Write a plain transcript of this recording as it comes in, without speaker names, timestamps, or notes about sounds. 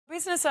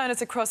Business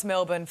owners across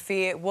Melbourne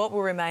fear what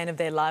will remain of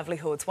their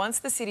livelihoods once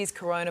the city's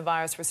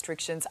coronavirus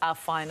restrictions are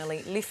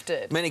finally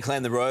lifted. Many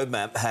claim the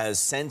roadmap has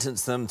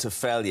sentenced them to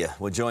failure.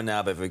 We're joined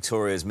now by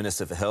Victoria's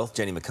Minister for Health,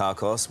 Jenny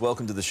Mikakos.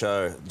 Welcome to the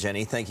show,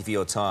 Jenny. Thank you for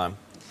your time.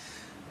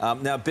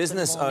 Now,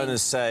 business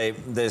owners say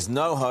there's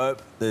no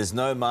hope, there's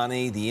no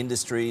money, many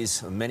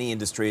industries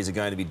are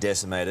going to be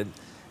decimated.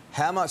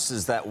 How much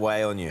does that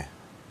weigh on you?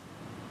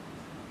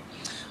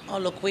 Oh,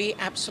 look, we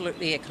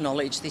absolutely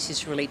acknowledge this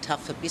is really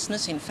tough for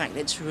business. In fact,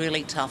 it's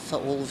really tough for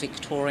all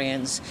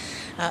Victorians.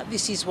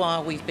 This is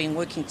why we've been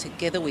working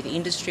together with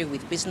industry,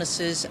 with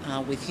businesses,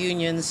 with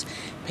unions,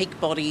 peak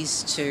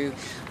bodies to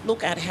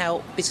look at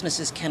how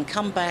businesses can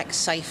come back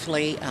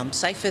safely,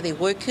 safe for their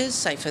workers,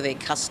 safe for their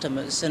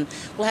customers. And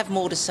we'll have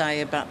more to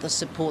say about the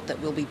support that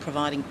we'll be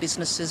providing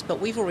businesses. But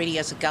we've already,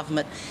 as a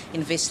government,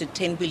 invested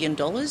 $10 billion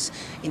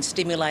in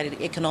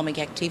stimulated economic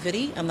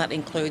activity, and that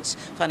includes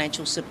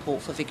financial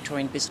support for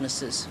Victorian businesses.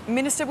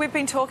 Minister, we've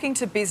been talking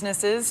to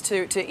businesses,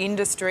 to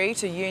industry,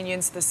 to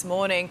unions this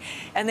morning,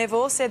 and they've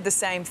all said the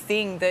same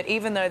thing, that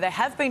even though they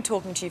have been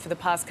talking to you for the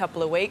past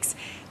couple of weeks,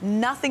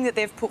 nothing that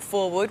they've put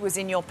forward was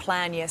in your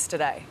plan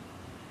yesterday.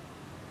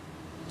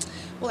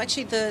 Well,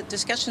 actually, the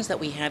discussions that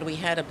we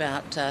had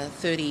about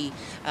 30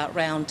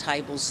 round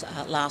tables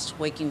last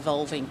week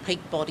involving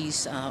peak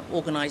bodies,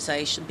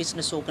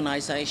 business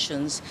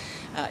organisations,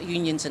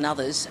 unions and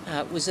others,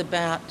 was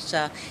about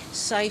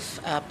safe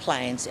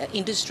plans,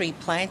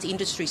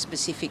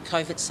 industry-specific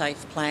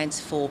COVID-safe plans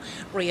for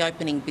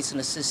reopening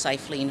businesses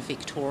safely in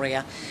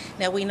Victoria.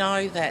 Now, we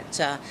know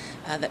that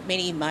that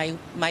many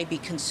may be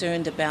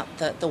concerned about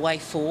the way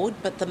forward,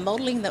 but the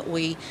modelling that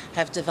we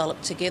have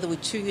developed together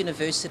with two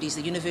universities,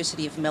 the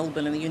University of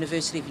Melbourne and the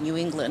University of New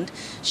England,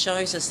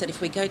 shows us that if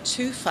we go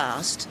too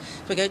fast,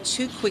 if we go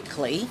too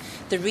quickly,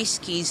 the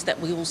risk is that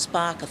we will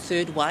spark a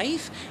third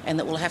wave and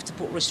that we'll have to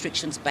put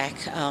restrictions back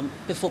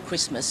before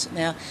Christmas.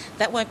 Now,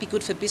 that won't be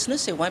good for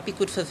business, it won't be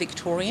good for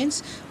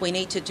Victorians. We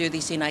need to do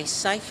this in a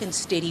safe and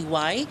steady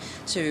way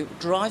to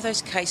drive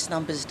those case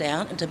numbers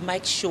down and to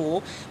make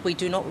sure we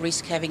do not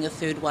risk having a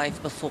third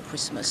wave before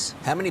Christmas.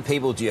 How many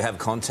people do you have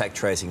contact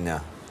tracing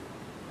now?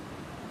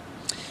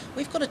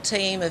 We've got a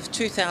team of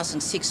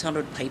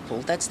 2,600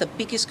 people. That's the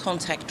biggest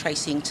contact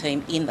tracing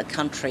team in the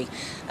country.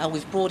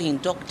 We've brought in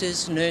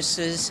doctors,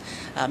 nurses,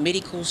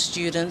 medical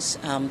students.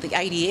 The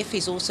ADF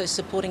is also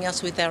supporting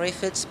us with our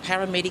efforts,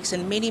 paramedics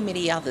and many,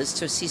 many others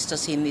to assist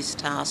us in this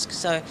task.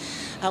 So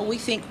we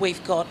think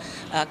we've got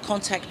a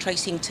contact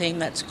tracing team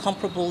that's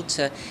comparable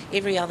to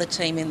every other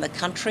team in the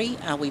country.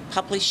 We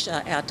publish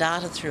our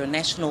data through a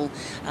national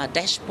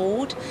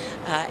dashboard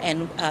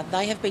and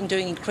they have been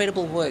doing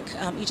incredible work.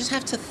 You just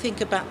have to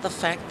think about the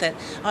fact that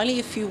only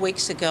a few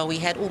weeks ago we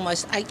had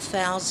almost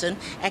 8,000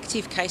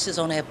 active cases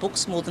on our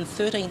books, more than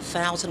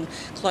 13,000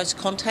 close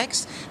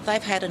contacts.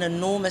 They've had an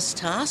enormous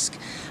task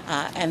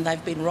and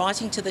they've been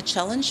rising to the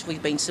challenge.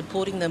 We've been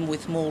supporting them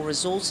with more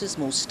resources,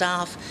 more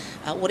staff,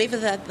 whatever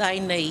that they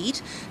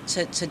need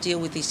to deal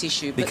with this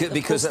issue. But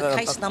because the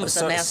case numbers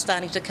are now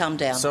starting to come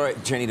down. Sorry,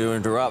 Jenny, to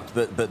interrupt,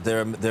 but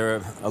there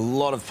are a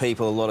lot of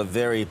people, a lot of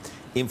very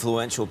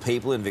influential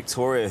people in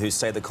Victoria who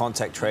say the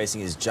contact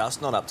tracing is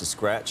just not up to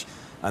scratch.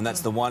 And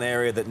that's the one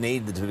area that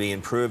needed to be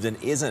improved and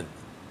isn't.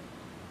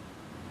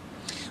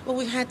 Well,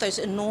 we've had those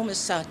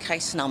enormous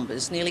case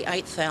numbers, nearly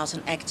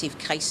 8,000 active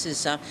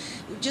cases.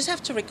 We just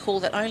have to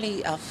recall that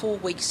only 4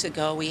 weeks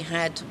ago we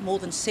had more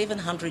than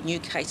 700 new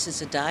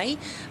cases a day.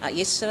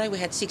 Yesterday we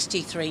had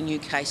 63 new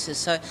cases.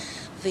 So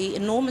the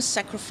enormous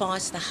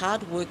sacrifice, the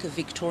hard work of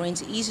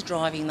Victorians is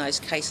driving those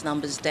case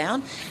numbers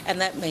down, and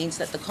that means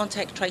that the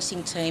contact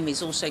tracing team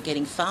is also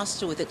getting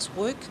faster with its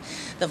work.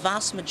 The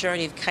vast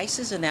majority of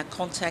cases are now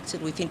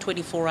contacted within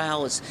 24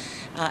 hours,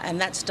 and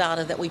that's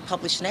data that we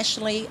publish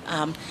nationally,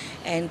 and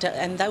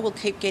they will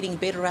keep getting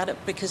better at it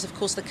because, of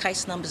course, the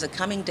case numbers are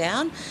coming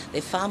down.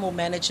 They're far more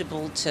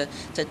manageable to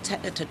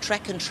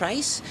track and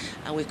trace.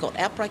 We've got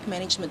outbreak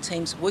management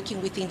teams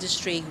working with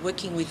industry,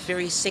 working with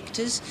various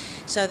sectors,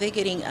 so they're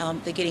getting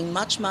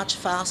much, much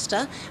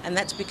faster, and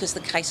that's because the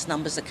case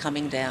numbers are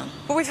coming down.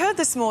 Well, we've heard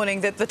this morning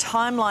that the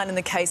timeline and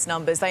the case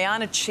numbers, they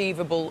aren't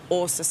achievable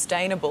or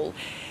sustainable.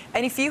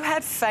 And if you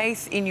had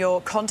faith in your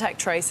contact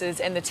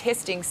tracers and the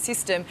testing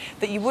system,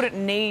 that you wouldn't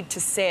need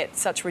to set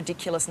such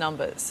ridiculous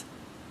numbers.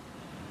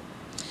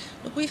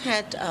 Look, we've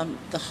had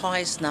the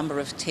highest number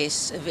of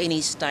tests of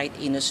any state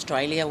in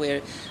Australia.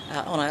 We're,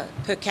 on a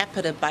per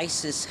capita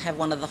basis, have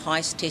one of the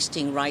highest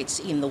testing rates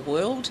in the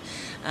world.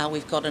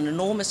 We've got an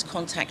enormous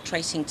contact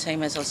tracing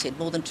team, as I said,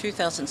 more than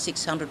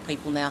 2,600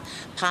 people now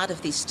part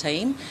of this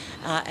team,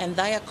 and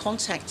they are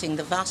contacting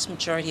the vast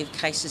majority of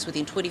cases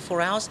within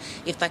 24 hours.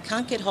 If they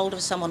can't get hold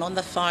of someone on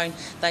the phone,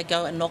 they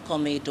go and knock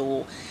on their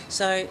door.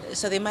 So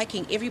they're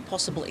making every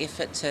possible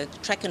effort to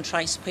track and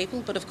trace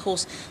people, but of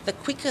course, the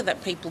quicker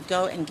that people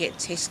go and get get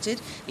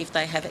tested. If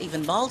they have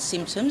even mild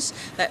symptoms,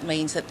 that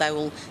means that they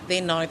will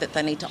then know that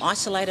they need to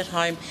isolate at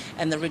home,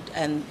 and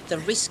the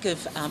risk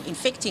of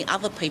infecting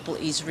other people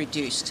is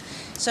reduced.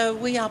 So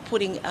we are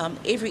putting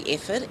every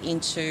effort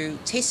into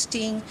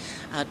testing,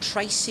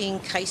 tracing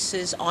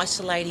cases,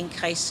 isolating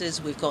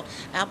cases. We've got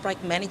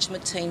outbreak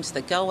management teams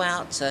that go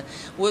out to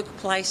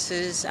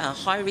workplaces,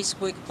 high-risk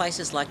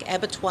workplaces like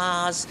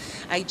abattoirs,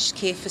 aged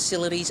care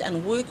facilities,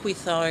 and work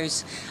with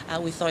those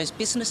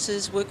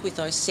businesses, work with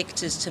those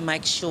sectors to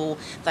make sure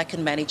they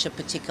can manage a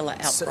particular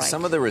outbreak. So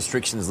some of the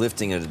restrictions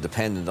lifting are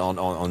dependent on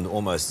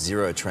almost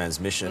zero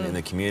transmission in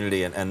the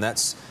community, and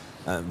that's,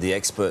 the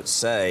experts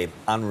say,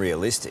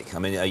 unrealistic. I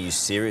mean, are you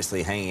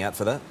seriously hanging out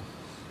for that?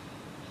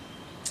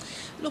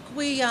 Look,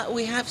 we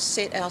have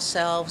set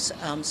ourselves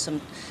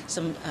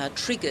some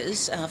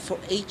triggers for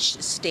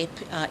each step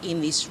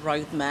in this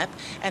roadmap,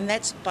 and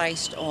that's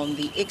based on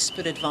the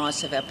expert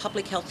advice of our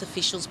public health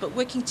officials, but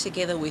working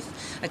together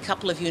with a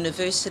couple of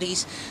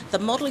universities. The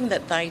modelling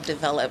that they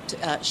developed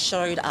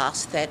showed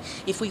us that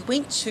if we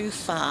went too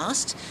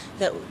fast,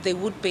 that there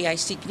would be a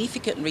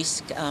significant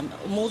risk,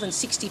 more than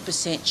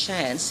 60%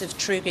 chance of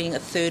triggering a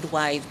third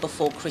wave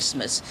before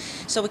Christmas.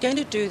 So we're going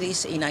to do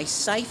this in a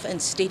safe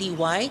and steady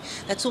way.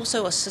 That's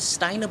also a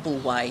sustainable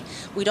way.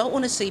 We don't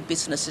want to see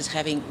businesses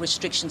having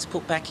restrictions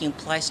put back in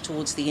place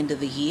towards the end of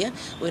the year.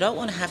 We don't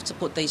want to have to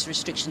put these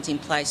restrictions in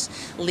place,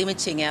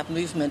 limiting our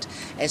movement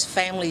as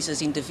families,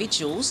 as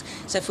individuals.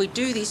 So if we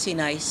do this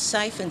in a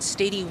safe and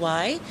steady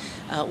way,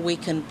 we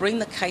can bring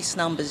the case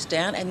numbers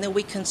down, and then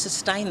we can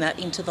sustain that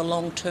into the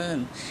long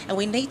term. And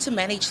we need to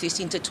manage this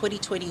into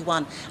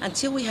 2021.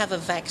 Until we have a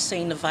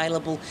vaccine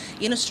available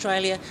in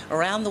Australia,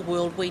 around the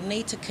world, we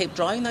need to keep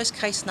driving those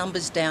case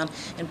numbers down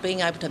and being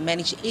able to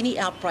manage any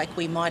outbreak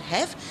we might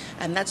have.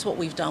 And that's what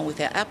we've done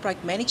with our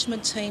outbreak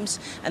management teams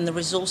and the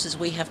resources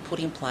we have put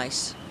in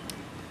place.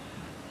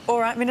 All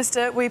right,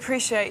 Minister, we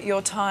appreciate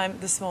your time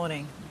this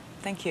morning.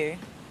 Thank you.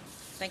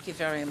 Thank you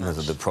very much.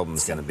 The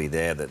problem's going to be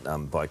there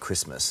that by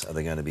Christmas, are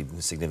there going to be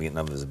significant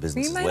numbers of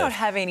businesses left? You may not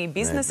have any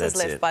businesses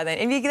left by then.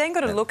 And you've then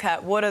got to look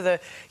at what are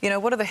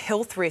the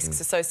health risks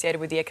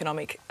associated with the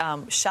economic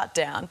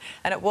shutdown,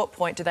 and at what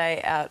point do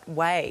they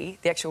outweigh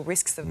the actual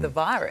risks of the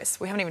virus?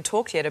 We haven't even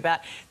talked yet about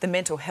the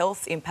mental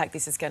health impact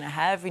this is going to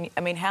have. I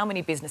mean, how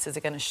many businesses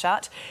are going to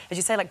shut? As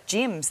you say, like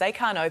gyms, they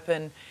can't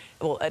open,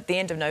 well, at the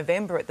end of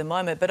November at the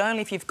moment, but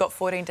only if you've got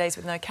 14 days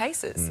with no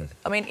cases.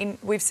 I mean,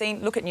 we've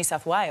seen, look at New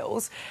South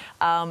Wales,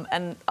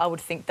 and I would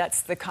think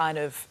that's the kind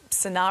of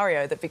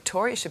scenario that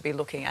Victoria should be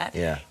looking at.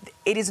 Yeah.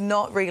 It is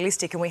not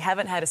realistic, and we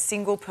haven't had a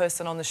single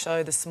person on the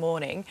show this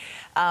morning,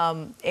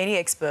 any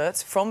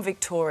experts from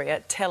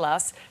Victoria, tell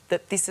us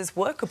that this is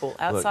workable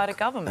outside of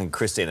government. And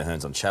Christina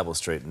Hearns on Chapel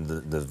Street, and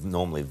the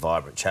normally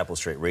vibrant Chapel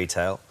Street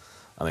retail.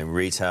 I mean,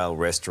 retail,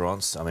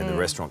 restaurants, I mean, the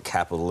restaurant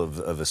capital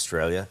of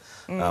Australia.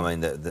 I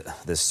mean,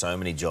 there's so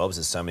many jobs,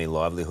 there's so many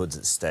livelihoods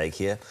at stake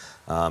here.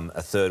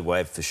 A third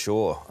wave, for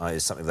sure,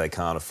 is something they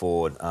can't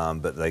afford,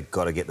 but they've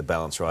got to get the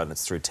balance right, and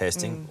it's through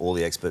testing. All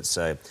the experts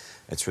say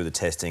it's through the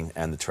testing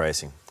and the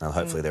tracing.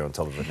 Hopefully they're on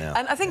top of it now.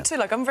 And I think, too,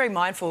 like, I'm very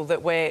mindful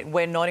that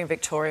we're not in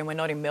Victoria and we're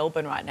not in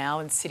Melbourne right now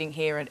and sitting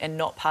here and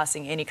not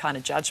passing any kind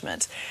of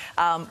judgment,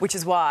 which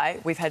is why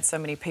we've had so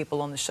many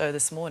people on the show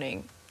this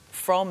morning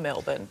from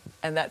Melbourne,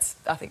 and I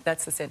think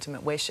that's the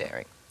sentiment we're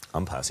sharing.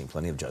 I'm passing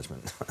plenty of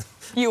judgment.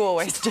 You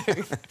always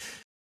do.